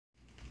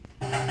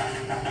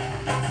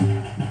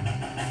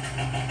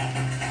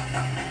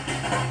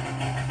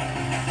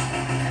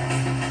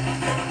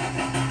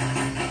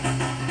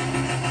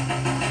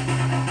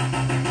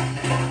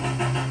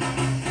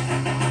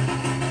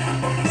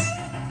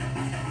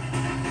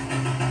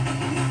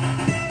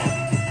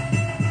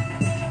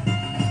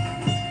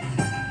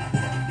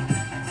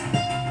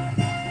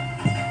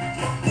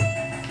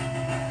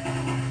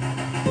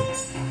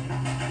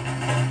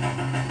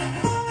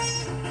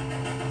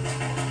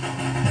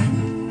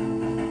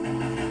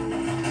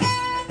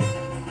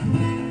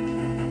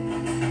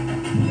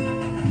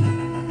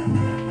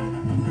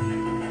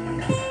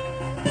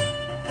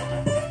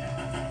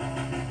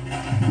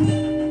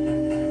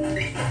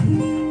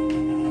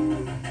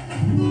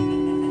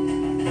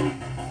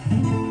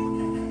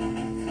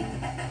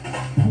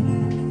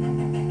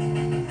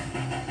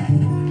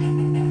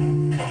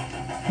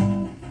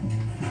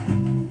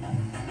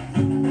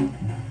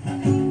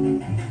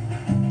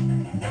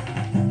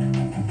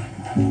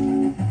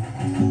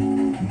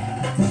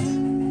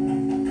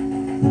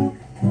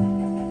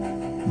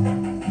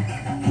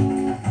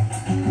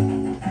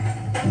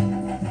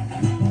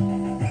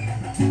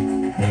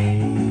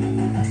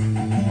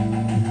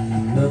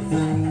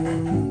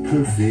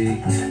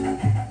Perfect,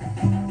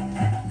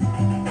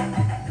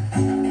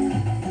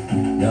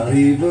 not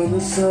even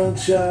the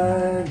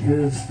sunshine,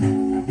 'cause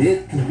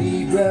it can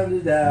be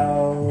drowned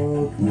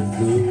out with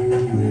the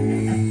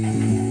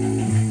rain.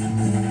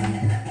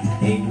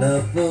 Ain't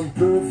nothing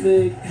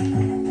perfect,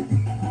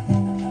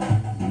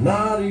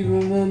 not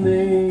even the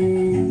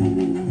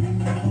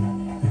name.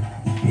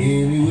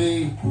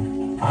 Anyway,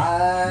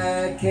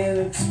 I can't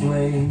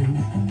explain,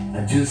 I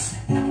just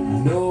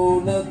know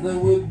nothing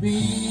would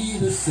be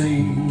the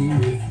same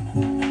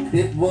if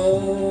it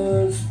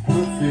was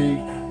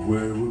perfect.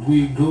 Where would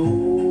we go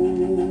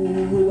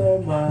with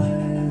our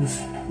minds?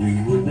 We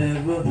would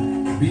never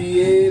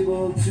be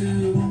able to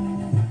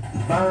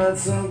find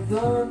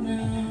something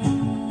new.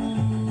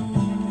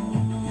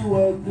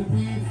 What could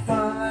we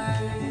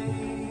find?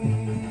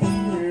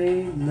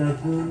 Ain't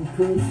nothing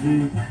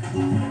perfect,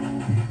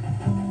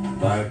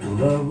 like a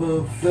love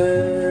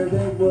affair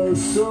that was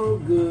so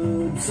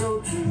good,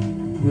 so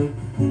true, but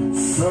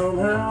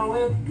somehow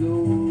it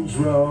goes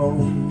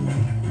wrong.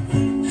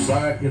 Just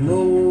like an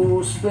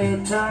old spare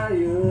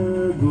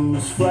tire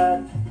goes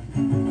flat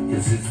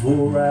 'cause it's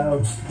wore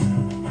out.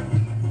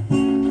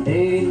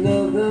 Ain't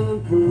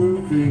nothing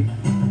perfect,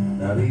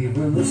 not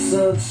even the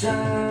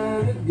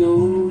sunshine, it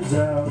goes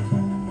out.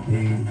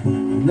 Ain't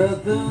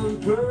nothing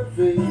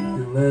perfect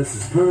unless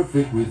it's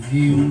perfect with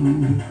you.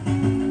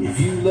 If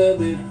you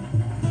love it,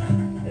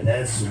 and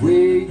that's the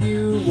way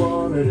you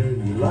want it and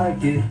you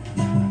like it,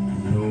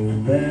 no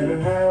matter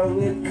how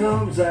it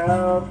comes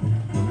out,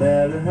 no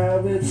matter how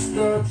it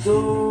starts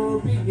or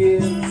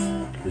begins,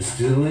 there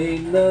still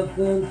ain't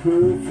nothing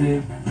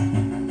perfect.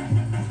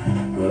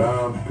 But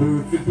I'm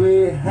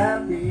perfectly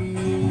happy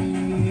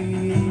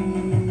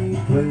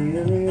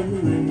playing in the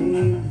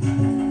rain,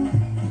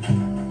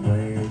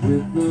 playing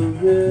with the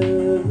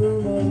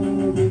rhythm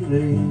of the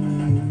rain.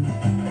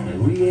 And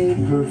we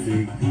ain't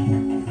perfect,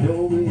 no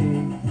we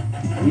ain't.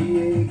 We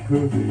ain't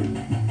perfect,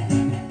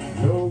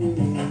 no we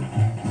ain't.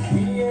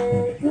 We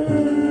ain't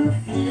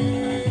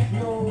perfect,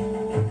 no we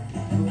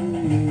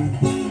ain't.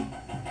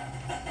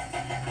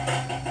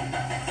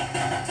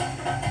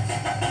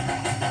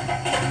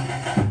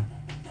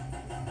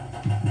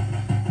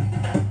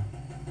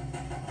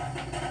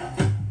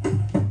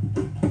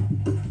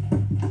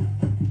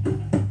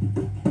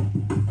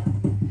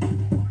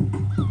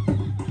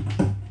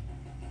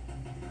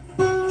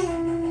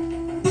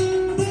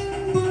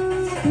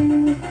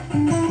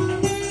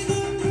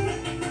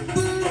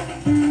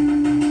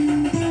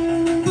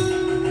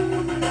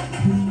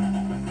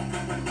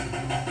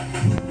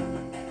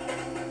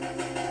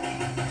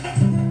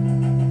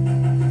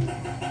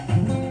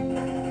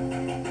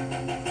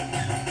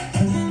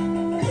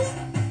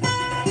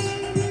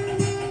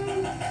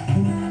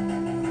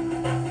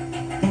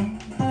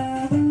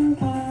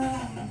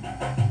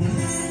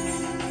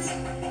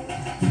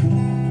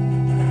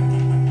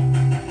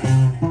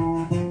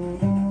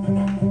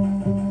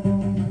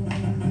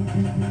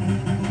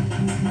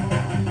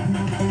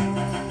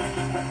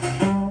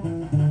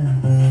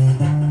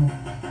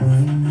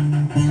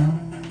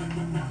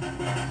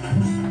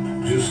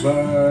 Just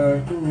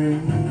like the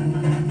rain,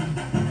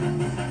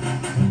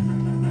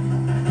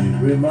 it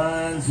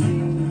reminds me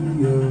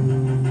of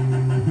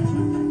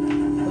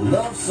a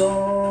love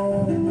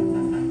song,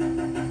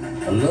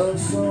 a love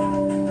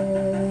song.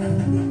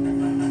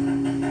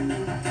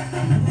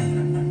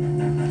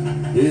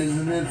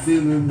 Isn't it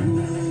feeling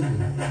good?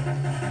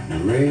 The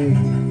rain,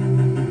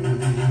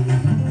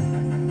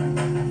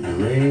 the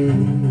rain,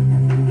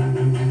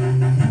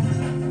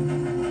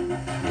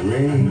 the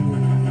rain.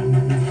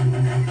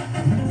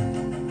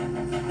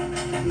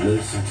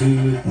 Listen to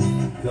it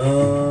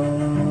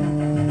come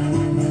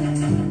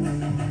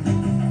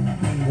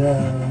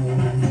down.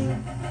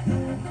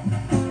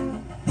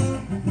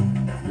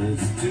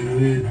 Listen to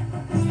it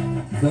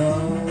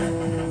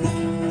coming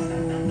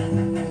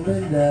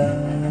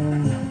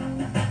down.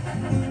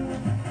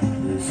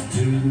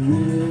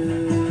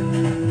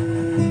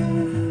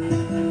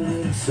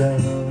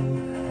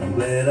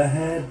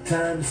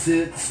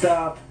 sit,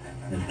 stop,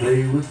 and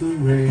play with the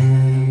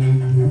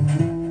rain.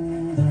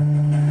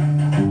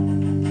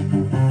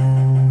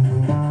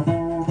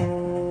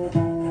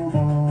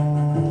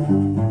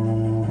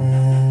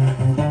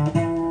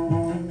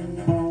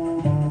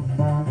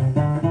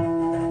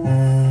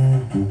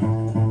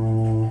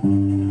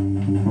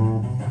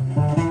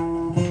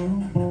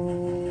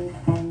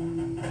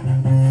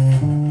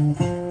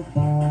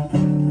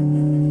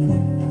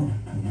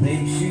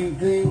 Makes you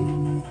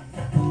think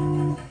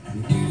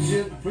you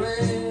should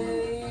play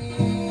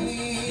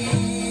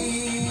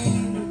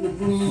the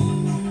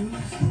blues.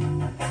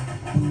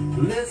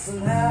 Listen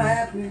how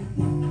happy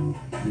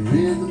the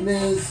rhythm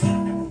is.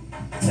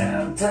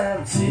 Time,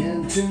 time,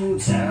 sin tune,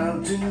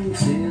 sound tune,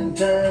 sin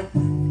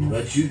time.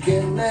 But you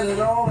can let it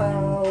all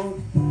out.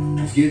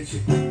 Just get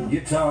your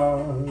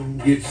guitar,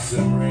 get you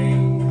some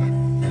rain,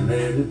 and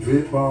let it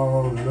drip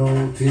on an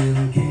old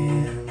tin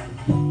can.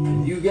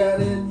 And you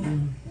got it.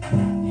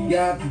 You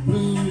got the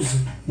blues,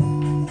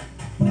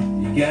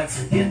 you got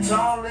some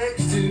guitar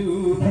licks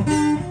too.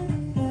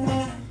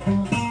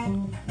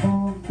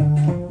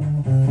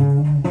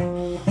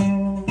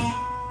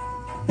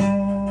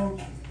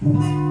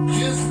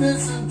 Just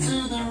listen to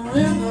the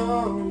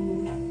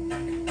rhythm,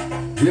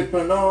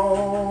 dripping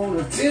on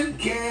a tin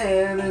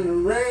can in the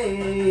rain.